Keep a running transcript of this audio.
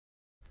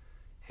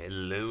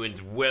Hello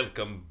and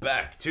welcome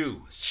back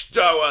to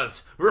Star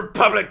Wars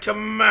Republic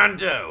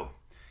Commando.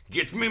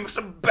 Get me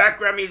some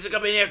background music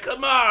up in here,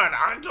 come on!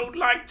 I don't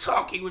like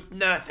talking with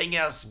nothing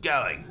else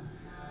going.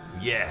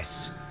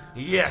 Yes,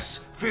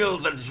 feel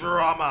the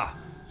drama.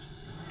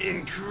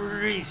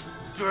 Increase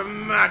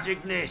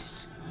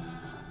dramaticness.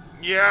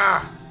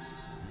 Yeah,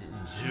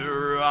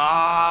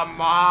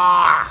 drama.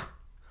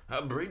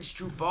 A bridge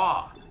too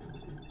far. This is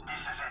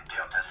it,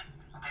 Deltas.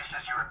 This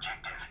is your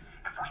objective.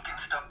 If we can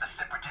stop the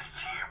Separatists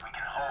here, we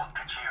can hold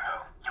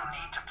Commando. You'll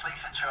need to place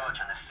a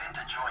charge on the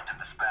center joint of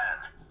the span.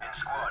 And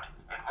squad,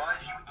 advise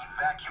you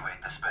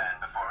evacuate the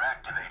span before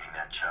activating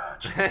that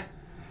charge.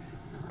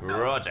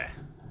 Roger.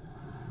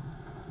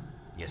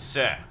 Yes,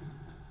 sir.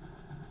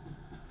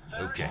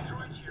 Okay.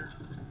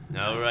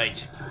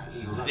 Alright.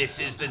 This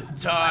is the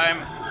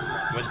time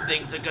when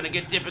things are gonna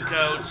get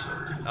difficult.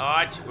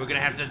 Alright, we're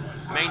gonna have to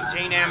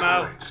maintain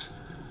ammo.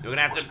 We're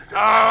gonna have to...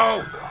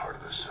 Oh!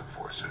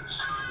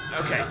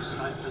 Okay.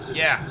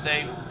 Yeah,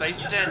 they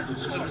sent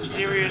some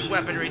serious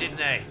weaponry, didn't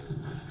they?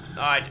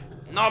 Alright,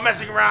 not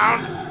messing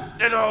around.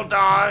 It all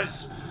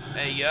dies.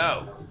 Hey,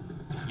 yo.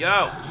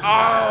 Yo.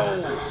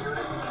 Oh!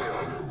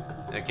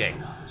 Okay.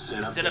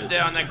 Sit up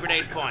there on that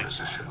grenade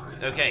point.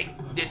 Okay,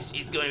 this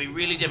is going to be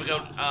really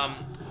difficult. I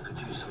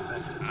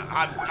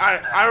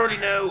already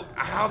know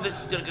how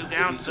this is going to go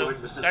down, so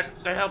that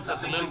helps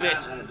us a little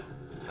bit.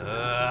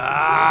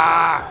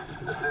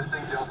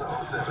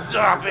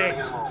 Stop it!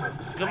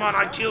 Come on,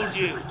 I killed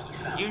you.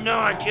 You know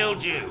I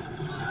killed you.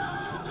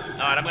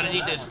 Alright, I'm going to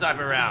need those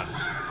sniper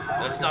rounds.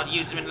 Let's not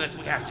use them unless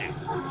we have to.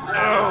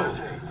 Oh!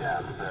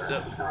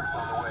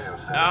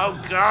 Oh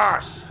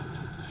gosh!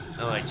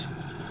 Alright.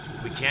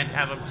 We can't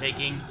have them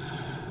taking...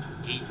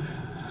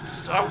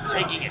 Stop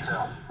taking it.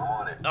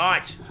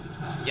 Alright.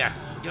 Yeah,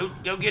 go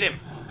get him.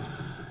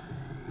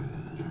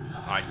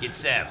 Alright, get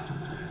Sev.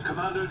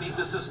 Commando needs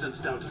assistance,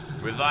 Delta.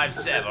 Revive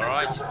Sev,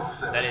 alright?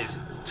 That is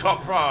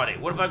top priority.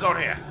 What have I got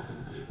here?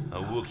 A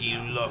Wookiee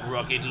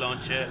rocket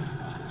launcher.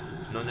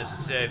 Not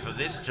necessary for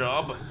this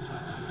job.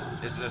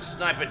 This is a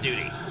sniper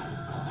duty.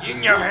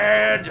 In your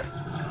head!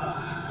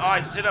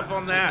 Alright, sit up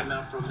on that.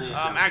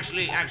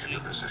 Actually,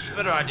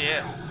 better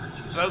idea.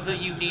 Both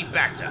of you need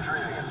Bacta.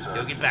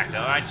 Go get Bacta,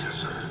 alright?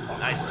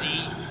 I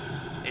see.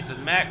 It's a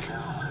mech.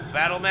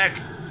 Battle mech.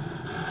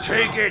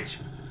 Take it!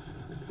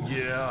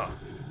 Yeah.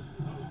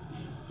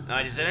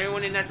 Alright, is there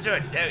anyone in that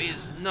turret? There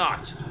is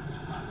not.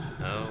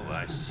 Oh,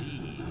 I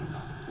see.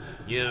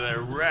 You're a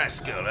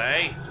rascal,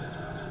 eh?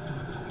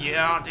 You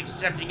aren't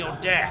accepting your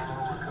death.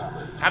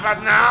 How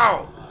about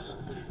now?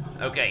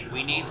 Okay,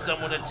 we need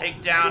someone to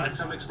take down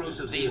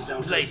these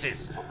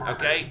places.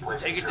 Okay,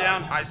 take it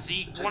down. I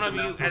see one of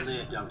you as...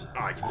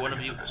 Alright, one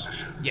of you.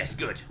 Yes,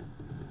 good.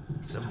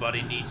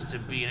 Somebody needs to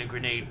be in a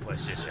grenade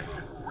position.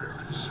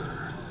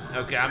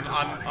 Okay, I'm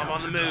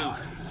on the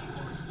move.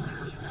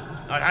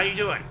 Alright, how you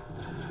doing?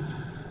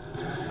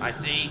 I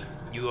see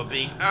you are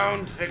being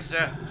owned,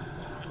 Fixer.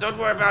 Don't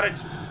worry about it.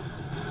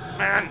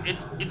 Man,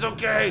 it's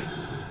okay.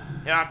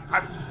 Yeah,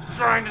 I'm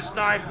trying to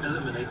snipe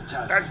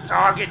that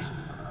target.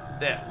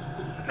 There.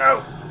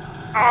 No!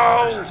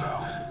 Oh!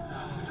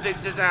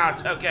 Fixer's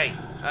out. Okay.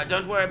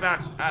 Don't worry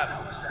about...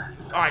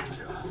 Alright.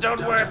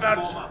 Don't worry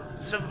about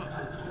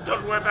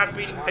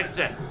beating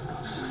Fixer.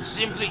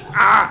 Simply...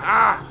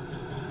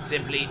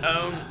 Simply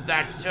own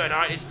that turret.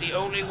 Alright, it's the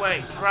only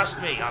way. Trust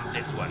me on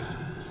this one.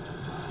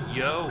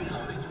 Yo.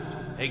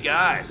 Hey,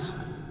 guys.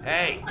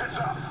 Hey.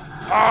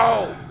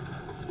 Oh!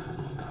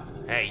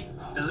 Hey.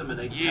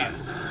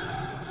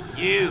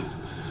 You.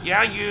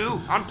 Yeah,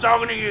 you. I'm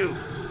talking to you.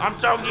 I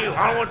don't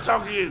want to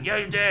talk to you. Yeah,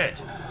 you're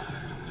dead.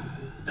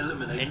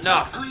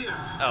 Enough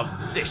of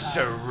this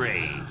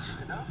charade.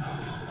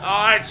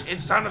 Alright,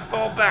 it's time to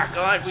fall back.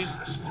 Alright,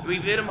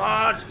 we've hit him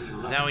hard.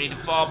 Now we need to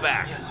fall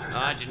back.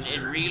 Alright, and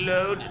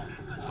reload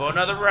for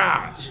another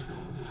round.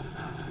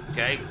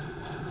 Okay?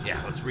 Yeah,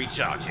 let's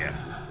recharge here.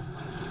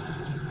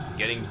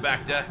 Getting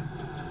Bacta.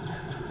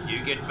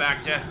 You get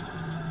Bacta.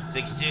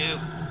 6-2.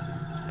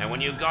 And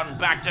when you've gotten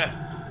Bacta,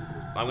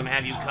 I'm gonna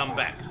have you come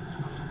back.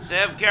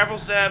 Sev, careful,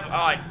 Sev.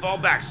 Alright, fall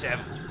back,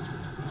 Sev.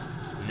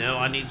 No,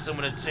 I need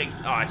someone to take...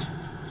 Alright.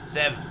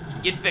 Sev,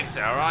 get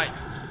Fixer, alright?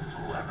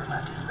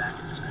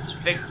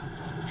 Fix...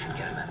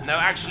 No,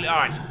 actually,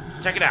 alright.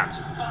 Check it out.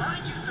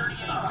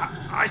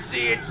 I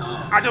see it.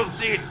 I don't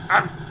see it.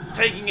 I'm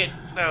taking it.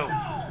 No.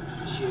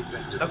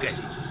 Okay,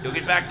 go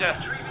get Bacta.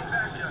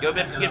 Go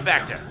get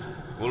Bacta.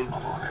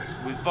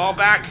 We fall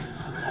back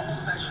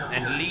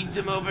and lead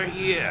them over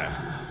here.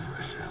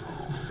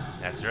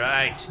 That's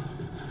right.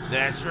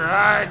 That's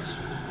right.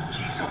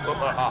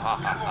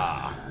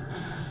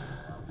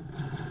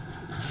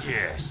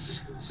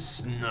 Yes,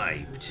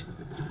 sniped.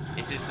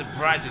 It's a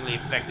surprisingly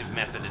effective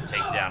method to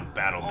take down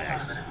battle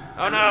mechs.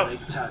 Oh no!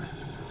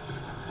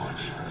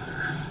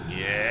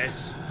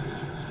 Yes.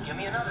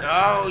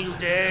 Oh, you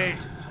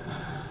did.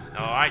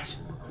 All right.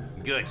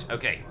 Good.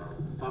 Okay.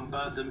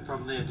 Bombard them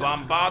from there.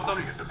 Bombard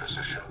them.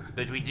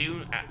 But we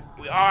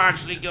are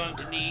actually going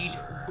to need...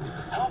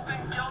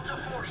 Helping Delta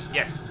 40.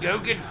 Yes, go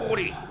get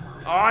 40.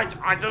 Alright,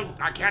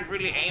 I can't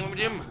really aim at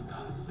him,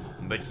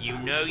 but you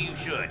know you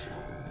should.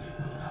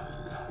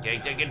 Okay,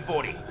 take it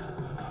 40.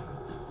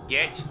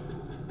 Get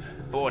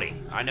 40.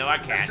 I know I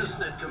can't. Assist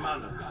that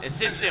commander.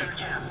 Assist him.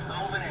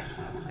 Moving in.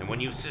 And when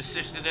you've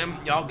assisted him,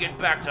 y'all get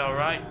back to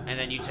alright, and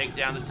then you take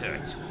down the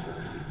turret.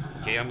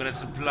 Okay, I'm gonna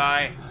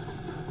supply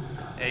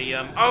a,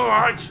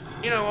 alright!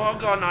 You know what,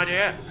 I've got an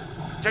idea.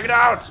 Check it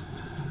out!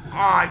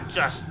 I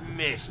just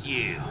missed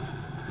you.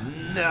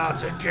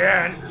 Not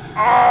again.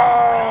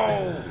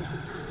 Oh!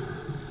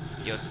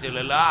 You're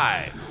still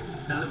alive.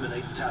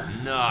 Eliminate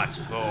target. Not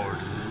for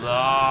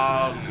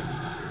long.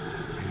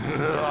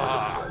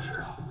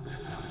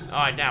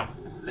 Alright, now,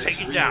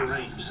 take it down.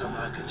 Rearrange some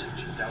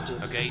architecture,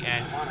 Delta. Okay,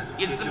 and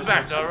get some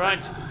back,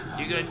 alright?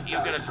 You're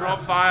gonna draw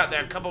fire.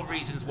 There are a couple of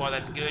reasons why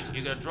that's good.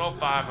 You're gonna draw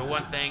fire for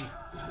one thing.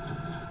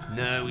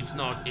 No, it's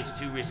not. It's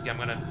too risky. I'm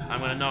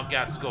gonna knock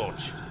out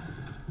Scorch.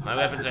 My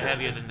weapons are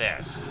heavier than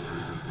theirs.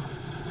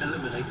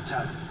 Eliminate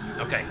target.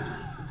 Okay,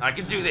 I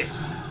can do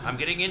this. I'm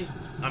getting in.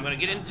 I'm gonna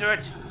get into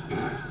it.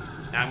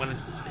 And I'm gonna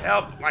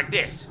help like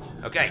this.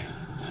 Okay.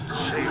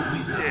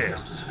 Take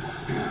this.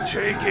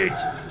 Take it.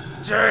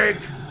 Take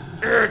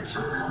it.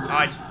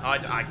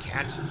 I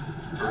can't.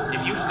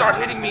 If you start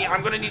hitting me,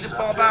 I'm gonna need to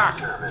fall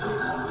back.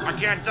 I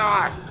can't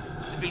die.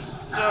 It'd be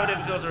so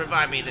difficult to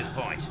revive me at this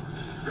point.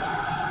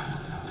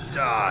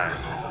 Die.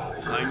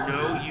 I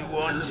know you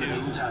want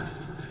to.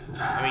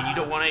 I mean, you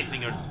don't want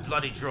anything, you're a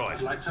bloody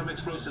droid. Like some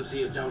explosives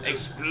here, Delta.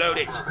 Explode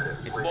it.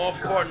 It's more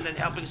important than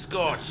helping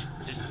Scorch.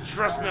 Just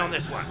trust me on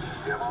this one.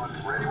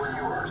 Ready when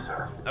you are,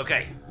 sir.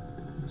 Okay.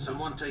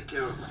 Someone take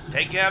care of them.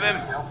 Take care of him.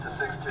 Help to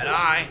 6-2.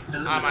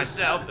 And I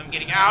myself, am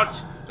getting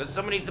out. Because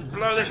someone needs to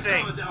blow this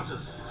thing. Cover, Delta.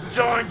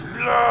 Joint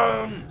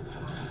blown.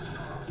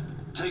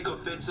 Take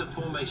offensive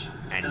formation.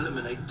 And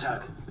eliminate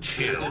target.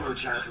 kill. Demo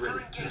charge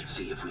ready. Let's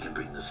see if we can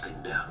bring this thing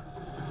down.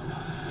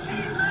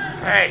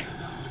 Hey.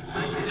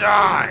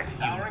 Die.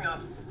 Powering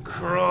up.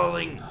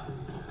 Crawling.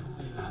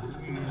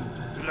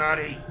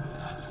 Bloody.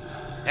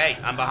 Hey,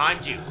 I'm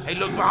behind you. Hey,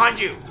 look behind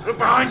you. Look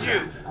behind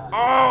you.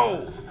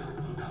 Oh.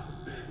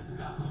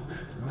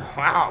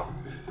 Wow.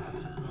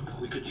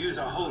 We could use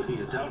our hold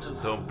here, Delta.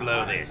 Don't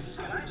blow this.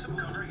 Can I have some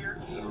cover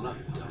here? Heal up,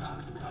 Delta.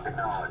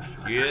 Acknowledged.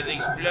 You're the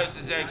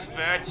explosives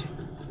expert.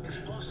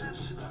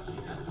 Explosives.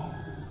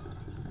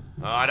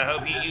 Alright, I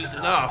hope you used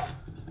enough.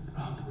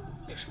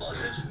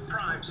 Explosives.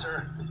 Prime,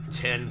 sir.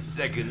 10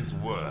 seconds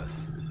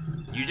worth.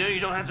 You know you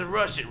don't have to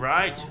rush it,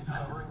 right?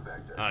 Covering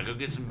vector. Alright, go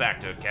get some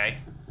Bacta, okay?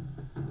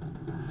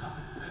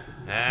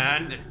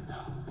 And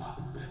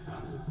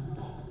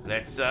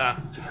let's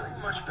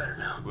Feeling much better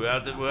now. we're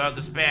out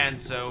the span,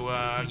 so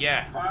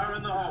yeah. Fire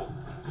in the hole.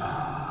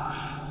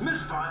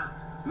 Misfire.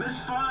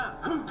 Misfire.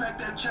 Who packed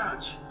that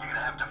charge? You're gonna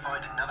have to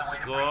find another way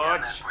to bring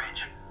down that Scorch.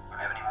 bridge. You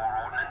have any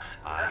more ordnance?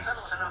 I That was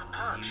enough saw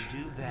punch.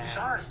 you do that.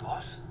 Sorry,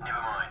 boss.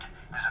 Never mind.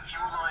 There's a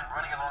fuel line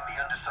running along the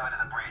underside of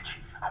the bridge.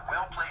 A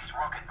well-placed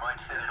rocket might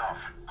set it off.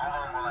 Hold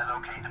on while I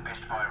locate the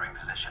best firing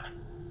position.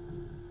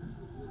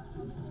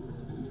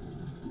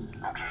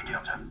 Okay,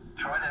 Delta.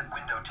 Try that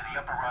window to the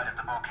upper right of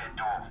the bulkhead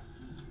door.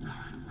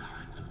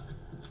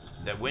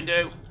 That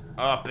window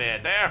up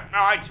there.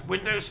 Alright,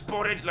 window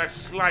spotted. Let's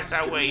slice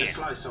our Give way me a in.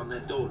 slice on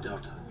that door,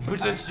 Delta.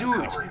 But let's do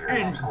it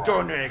in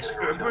the next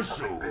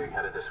episode. Big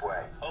headed this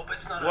way. Hope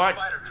it's not What? a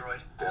spider droid.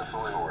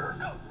 Canceling order.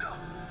 Go, go.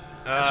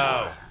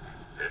 Oh,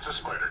 It's a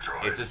spider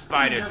droid. it's a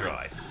spider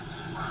droid.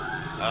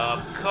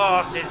 Of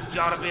course, it's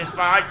gotta be a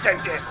spider.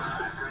 Take this.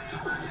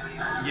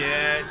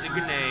 Yeah, it's a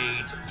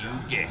grenade. You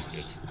guessed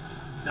it.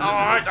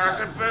 Alright, I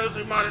suppose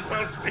we might as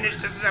well finish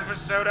this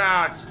episode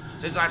out,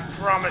 since I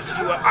promised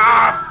you a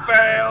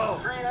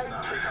fail!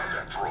 Take out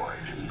that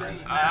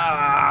droid.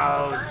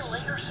 Ouch!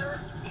 Later,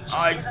 sir.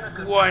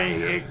 One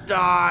hit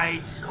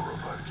died.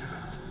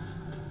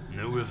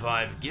 No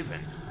revive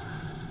given.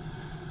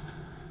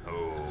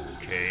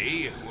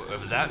 Okay,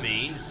 whatever that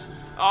means.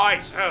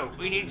 Alright, so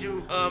we need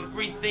to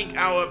rethink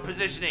our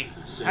positioning.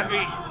 Have we...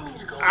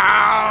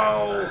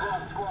 Ow!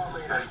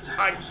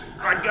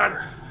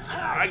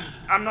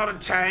 I'm not a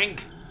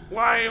tank.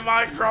 Why am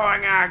I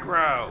drawing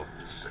aggro?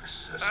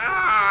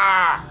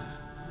 Ah!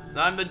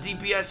 I'm the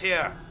DPS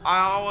here. I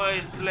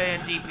always play a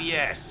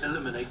DPS.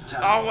 Eliminate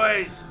target.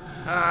 Always.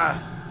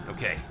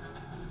 Okay.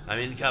 I'm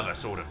in cover,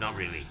 sort of, not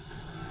really.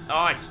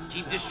 Alright,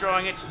 keep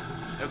destroying it.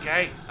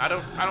 Okay. I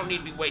don't need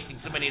to be wasting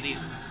so many of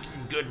these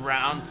good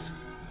rounds.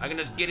 I can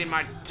just get in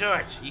my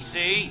turret, you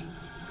see?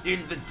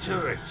 In the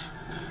turret.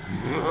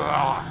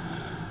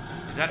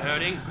 Is that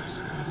hurting?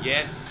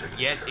 Yes,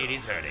 yes, it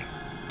is hurting.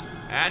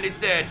 And it's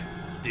dead.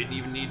 Didn't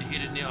even need to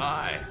hit it in the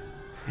eye.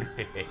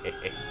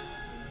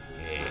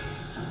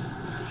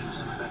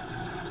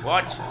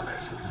 What?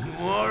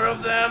 More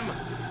of them?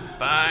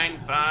 Fine,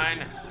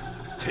 fine.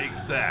 Take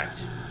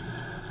that.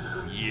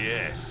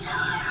 Yes.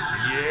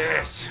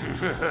 Yes.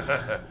 Enemy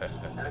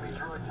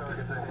droid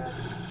targets ahead.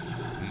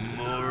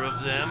 More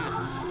of them?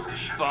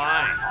 You're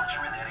Fine.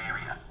 in that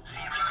area. See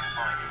if you can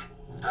find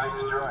it.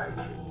 Nice strike.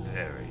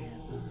 Very.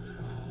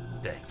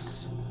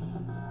 Thanks.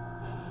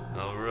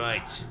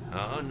 Alright.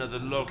 Another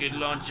rocket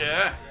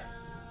launcher.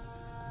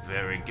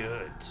 Very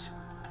good.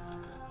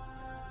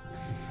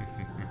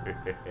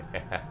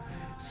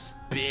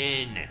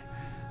 Spin.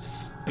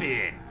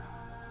 Spin.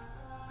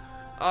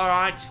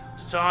 Alright,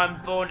 it's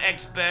time for an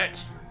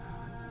expert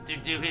to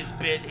do his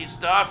bit, his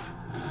stuff.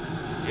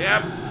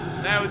 Yep,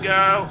 there we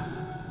go.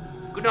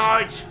 Good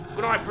night.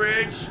 Good night,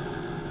 Bridge.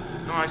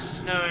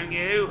 Nice knowing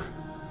you.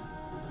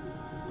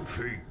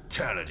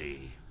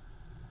 Fatality.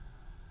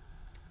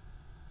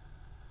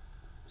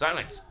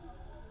 Silence.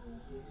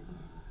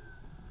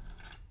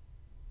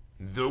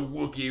 The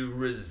Wookiee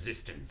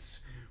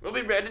Resistance will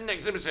be read in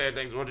next episode.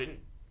 Thanks for watching.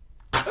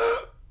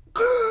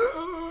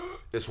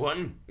 This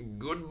one,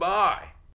 goodbye.